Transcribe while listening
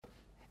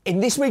In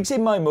this week's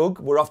In My Mug,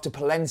 we're off to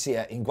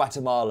Palencia in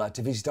Guatemala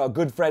to visit our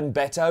good friend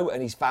Beto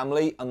and his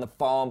family on the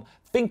farm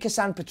Finca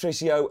San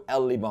Patricio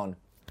El Limon.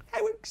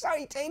 How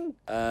exciting!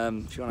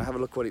 If you want to have a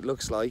look what it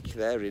looks like,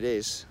 there it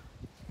is.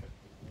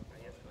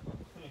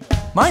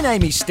 My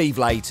name is Steve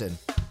Layton,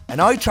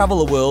 and I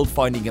travel the world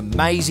finding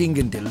amazing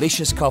and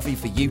delicious coffee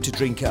for you to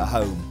drink at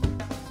home.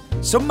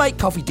 Some make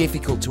coffee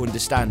difficult to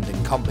understand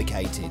and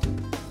complicated,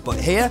 but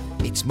here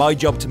it's my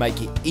job to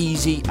make it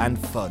easy and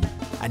fun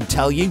and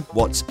tell you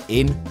what's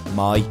in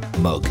my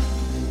mug.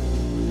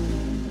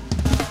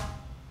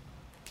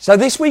 So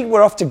this week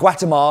we're off to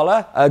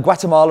Guatemala.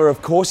 Guatemala,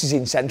 of course, is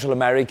in Central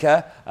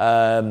America,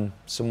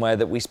 somewhere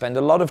that we spend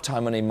a lot of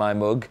time on In My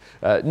Mug.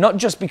 Not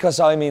just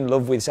because I'm in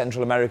love with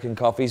Central American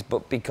coffees,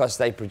 but because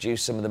they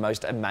produce some of the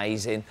most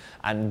amazing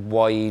and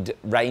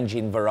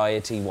wide-ranging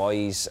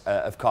variety-wise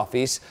of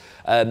coffees.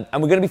 And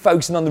we're going to be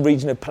focusing on the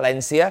region of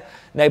Palencia.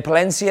 Now,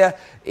 Palencia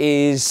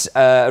is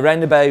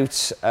around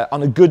about,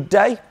 on a good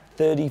day,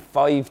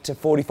 35 to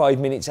 45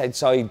 minutes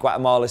outside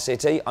Guatemala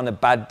City. On a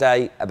bad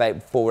day,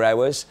 about 4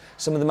 hours.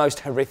 Some of the most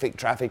horrific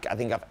traffic I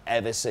think I've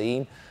ever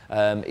seen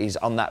is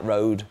on that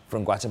road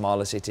from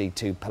Guatemala City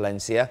to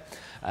Palencia.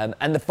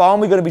 And the farm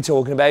we're going to be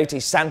talking about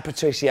is San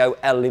Patricio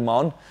El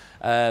Limon,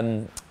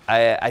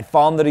 a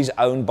farm that is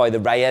owned by the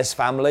Reyes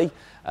family.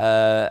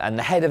 And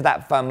the head of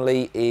that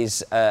family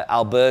is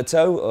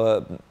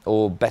Alberto,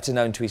 or better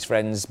known to his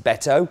friends,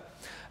 Beto,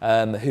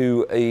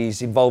 who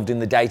is involved in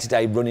the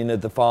day-to-day running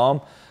of the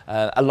farm.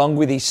 Along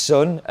with his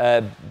son,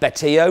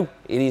 Betillo.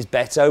 It is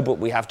Beto, but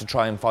we have to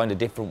try and find a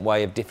different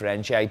way of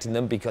differentiating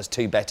them because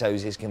two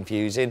Betos is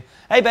confusing.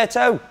 Hey,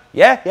 Beto!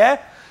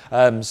 Yeah?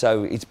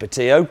 So it's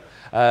Betillo.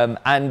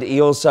 And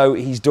he also,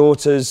 his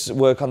daughters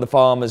work on the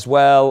farm as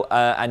well,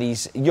 and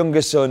his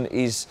younger son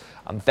is,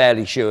 I'm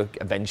fairly sure,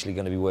 eventually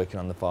going to be working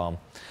on the farm.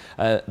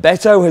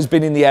 Beto has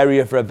been in the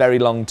area for a very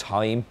long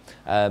time,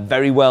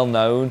 very well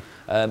known.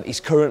 He's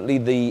currently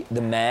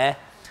the mayor,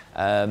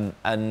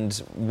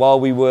 and while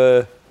we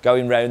were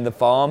going round the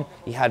farm,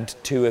 he had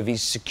two of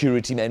his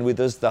security men with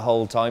us the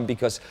whole time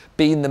because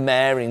being the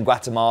mayor in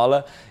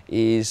Guatemala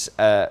is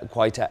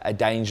quite a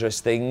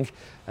dangerous thing.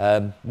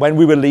 When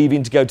we were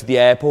leaving to go to the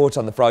airport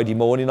on the Friday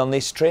morning on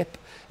this trip,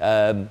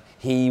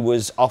 he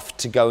was off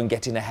to go and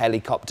get in a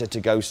helicopter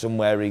to go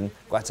somewhere in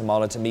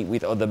Guatemala to meet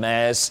with other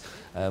mayors,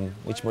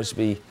 which must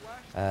be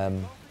a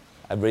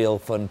real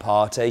fun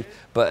party.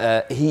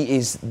 But he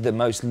is the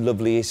most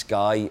loveliest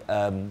guy,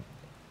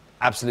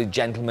 absolute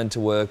gentleman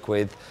to work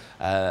with,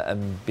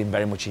 and been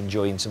very much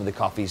enjoying some of the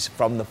coffees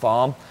from the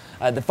farm.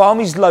 The farm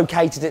is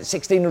located at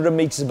 1,600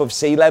 metres above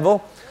sea level,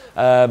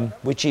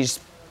 which is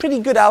pretty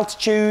good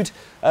altitude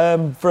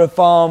for a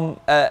farm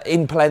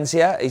in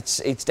Palencia.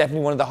 It's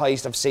definitely one of the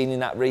highest I've seen in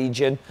that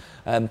region.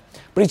 But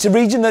it's a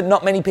region that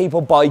not many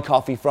people buy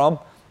coffee from.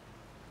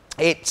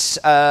 It's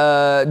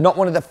not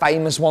one of the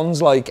famous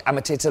ones like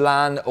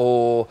Amatitlan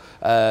or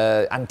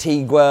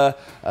Antigua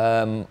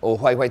or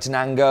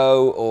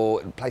Huehuetenango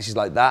or places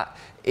like that.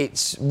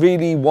 It's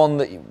really one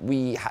that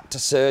we had to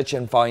search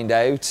and find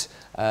out,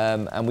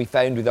 and we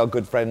found with our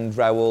good friend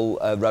Raul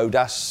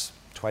Rodas,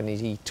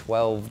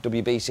 2012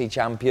 WBC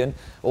champion,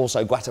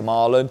 also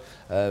Guatemalan,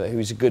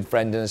 who's a good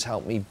friend and has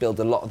helped me build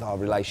a lot of our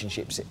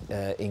relationships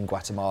in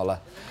Guatemala.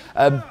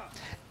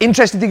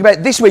 Interesting thing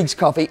about this week's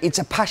coffee, it's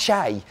a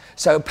Pache.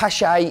 So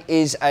Pache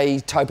is a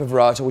type of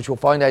varietal, which we'll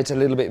find out a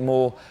little bit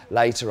more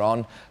later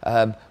on.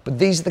 But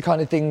these are the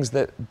kind of things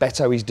that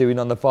Beto is doing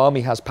on the farm.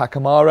 He has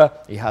Pacamara,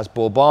 he has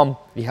Bourbon,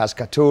 he has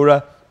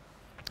Caturra,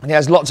 and he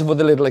has lots of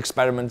other little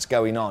experiments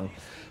going on.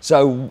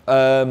 So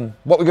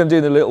what we're going to do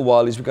in a little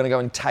while is we're going to go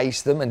and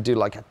taste them and do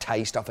like a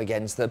taste off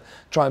against them,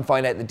 try and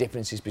find out the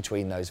differences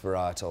between those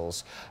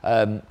varietals.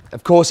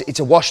 Of course, it's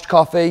a washed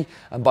coffee,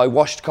 and by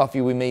washed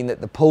coffee we mean that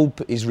the pulp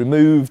is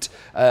removed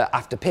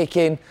after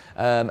picking,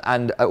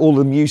 and all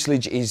the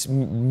mucilage is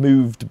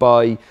moved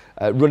by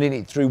running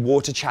it through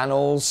water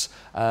channels,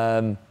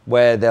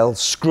 where they'll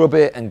scrub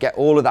it and get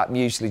all of that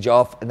mucilage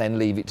off and then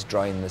leave it to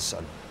dry in the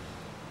sun.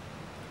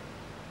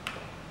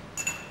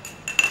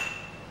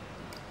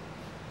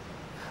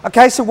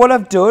 Okay, so what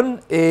I've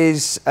done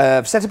is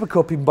I've set up a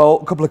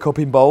couple of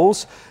cupping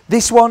bowls.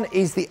 This one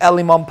is the El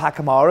Limon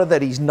Pacamara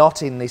that is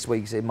not in this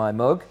week's In My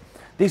Mug.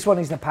 This one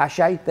is the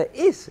Pache that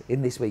is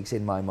in this week's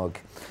In My Mug.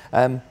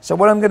 So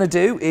what I'm going to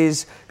do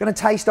is going to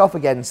taste off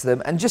against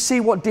them and just see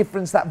what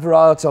difference that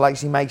varietal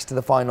actually makes to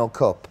the final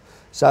cup.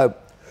 So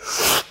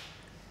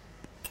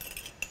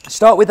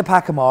start with the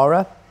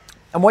Pacamara,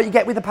 and what you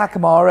get with the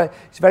Pacamara,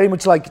 it's very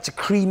much like it's a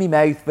creamy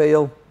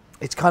mouthfeel.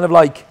 It's kind of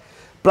like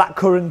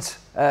blackcurrant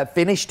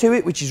finish to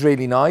it, which is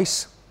really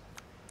nice,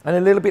 and a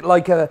little bit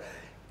like it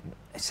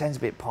sounds a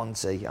bit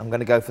poncy. I'm going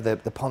to go for the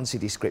poncy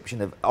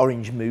description of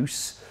orange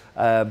mousse,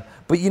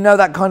 but you know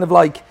that kind of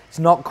like, it's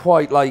not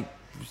quite like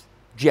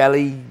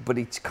jelly, but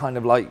it's kind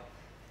of like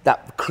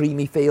that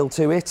creamy feel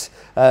to it.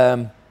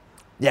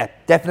 Yeah,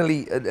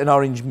 definitely an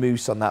orange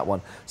mousse on that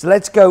one. So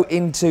let's go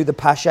into the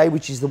Pache,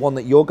 which is the one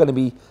that you're going to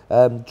be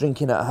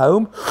drinking at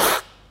home.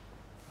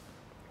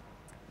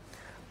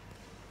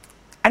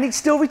 And it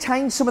still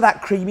retains some of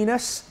that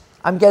creaminess.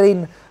 I'm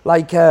getting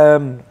like,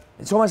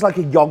 it's almost like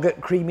a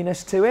yogurt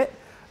creaminess to it.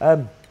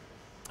 But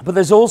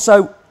there's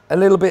also a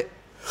little bit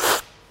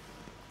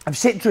of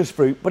citrus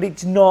fruit, but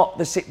it's not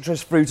the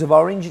citrus fruit of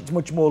orange. It's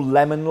much more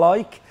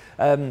lemon-like.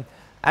 And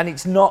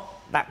it's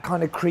not that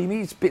kind of creamy.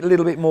 It's a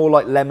little bit more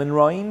like lemon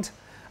rind.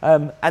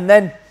 And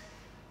then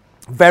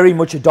very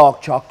much a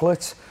dark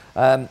chocolate.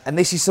 And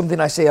this is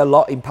something I see a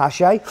lot in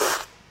Pache.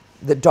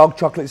 That dark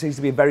chocolate seems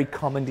to be a very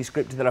common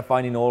descriptor that I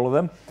find in all of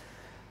them.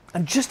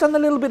 And just on a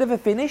little bit of a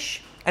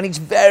finish, and it's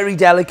very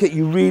delicate,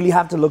 you really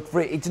have to look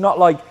for it. It's not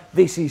like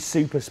this is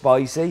super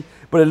spicy,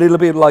 but a little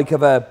bit like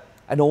of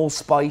an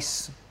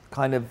allspice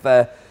kind of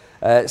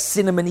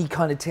cinnamony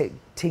kind of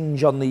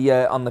tinge on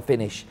the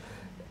finish.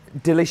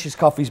 Delicious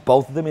coffees,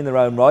 both of them in their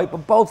own right,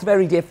 but both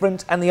very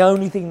different, and the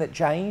only thing that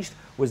changed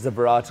was the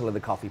varietal of the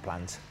coffee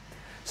plant.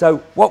 So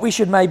what we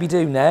should maybe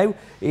do now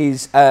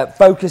is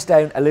focus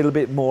down a little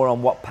bit more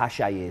on what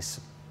Pache is.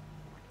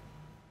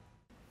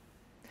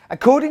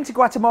 According to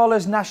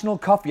Guatemala's National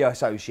Coffee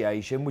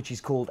Association, which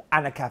is called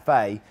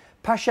Anacafe,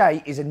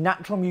 Pache is a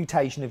natural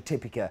mutation of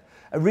Typica,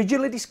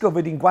 originally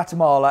discovered in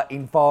Guatemala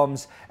in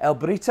farms El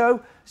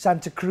Brito,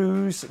 Santa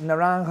Cruz,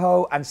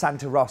 Naranjo and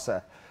Santa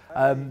Rosa.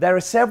 There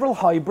are several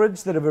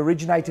hybrids that have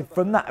originated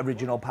from that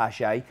original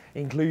Pache,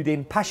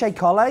 including Pache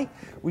Colle,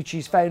 which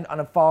is found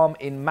on a farm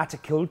in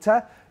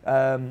Mataquilta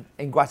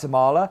in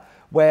Guatemala,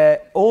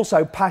 where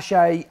also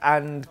Pache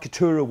and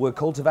Caturra were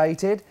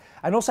cultivated,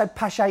 and also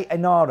Pache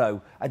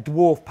Enaro, a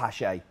dwarf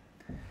Pache.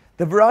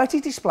 The variety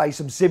displays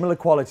some similar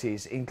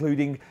qualities,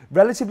 including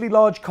relatively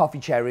large coffee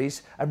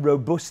cherries and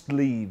robust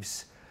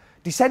leaves.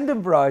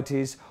 Descendant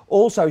varieties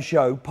also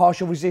show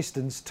partial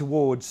resistance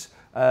towards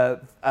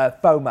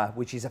Phoma,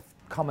 which is a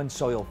common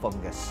soil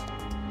fungus.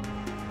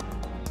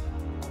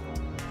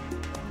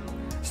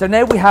 So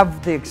now we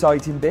have the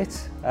exciting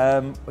bit.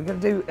 We're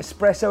going to do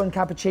espresso and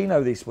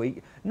cappuccino this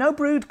week. No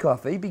brewed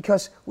coffee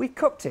because we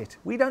cupped it.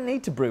 We don't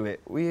need to brew it.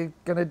 We're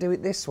going to do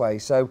it this way.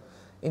 So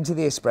into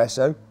the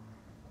espresso.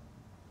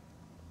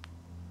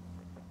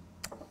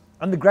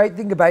 And the great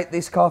thing about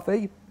this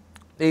coffee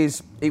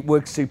is it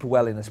works super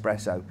well in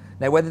espresso.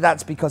 Now, whether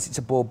that's because it's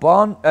a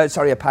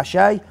a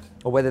Pache,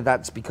 or whether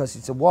that's because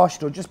it's a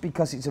washed, or just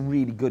because it's a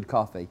really good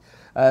coffee.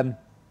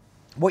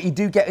 What you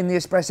do get in the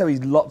espresso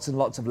is lots and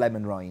lots of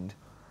lemon rind.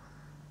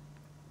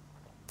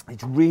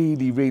 It's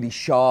really, really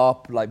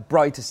sharp, like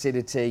bright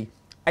acidity,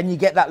 and you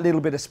get that little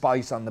bit of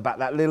spice on the back,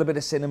 that little bit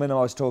of cinnamon I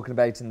was talking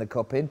about in the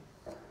cupping.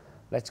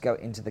 Let's go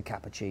into the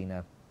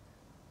cappuccino.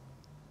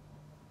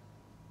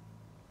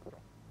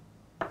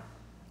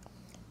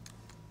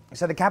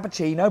 So the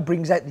cappuccino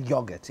brings out the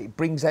yogurt. It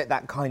brings out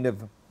that kind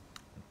of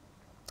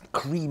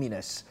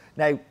creaminess.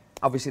 Now,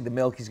 obviously the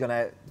milk is going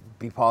to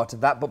be part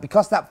of that, but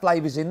because that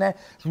flavour's in there,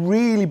 it's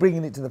really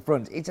bringing it to the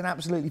front. It's an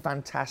absolutely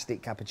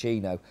fantastic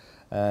cappuccino.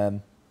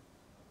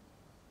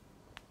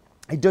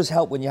 It does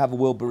help when you have a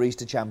World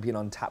Barista Champion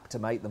on tap to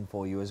make them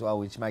for you as well,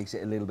 which makes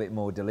it a little bit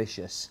more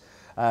delicious.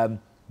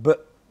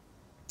 But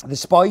the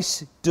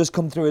spice does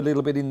come through a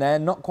little bit in there,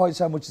 not quite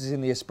so much as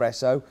in the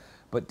espresso,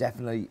 but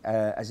definitely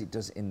as it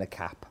does in the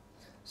cap.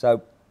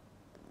 So,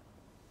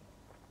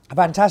 a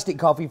fantastic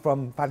coffee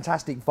from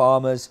fantastic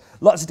farmers,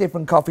 lots of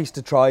different coffees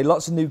to try,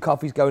 lots of new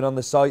coffees going on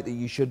the site that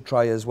you should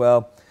try as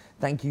well.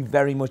 Thank you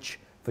very much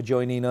for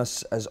joining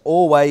us as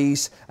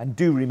always, and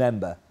do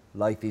remember,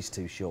 life is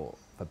too short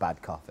for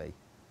bad coffee.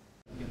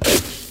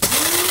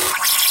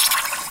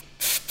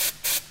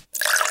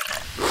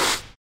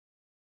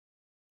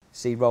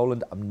 See,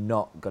 Roland, I'm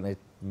not going to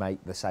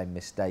make the same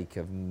mistake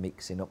of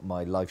mixing up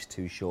my life's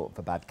too short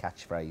for bad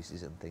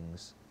catchphrases and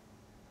things.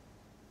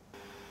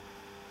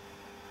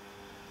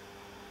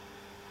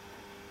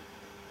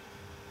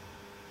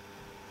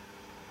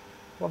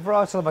 What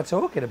varietal am I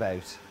talking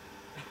about?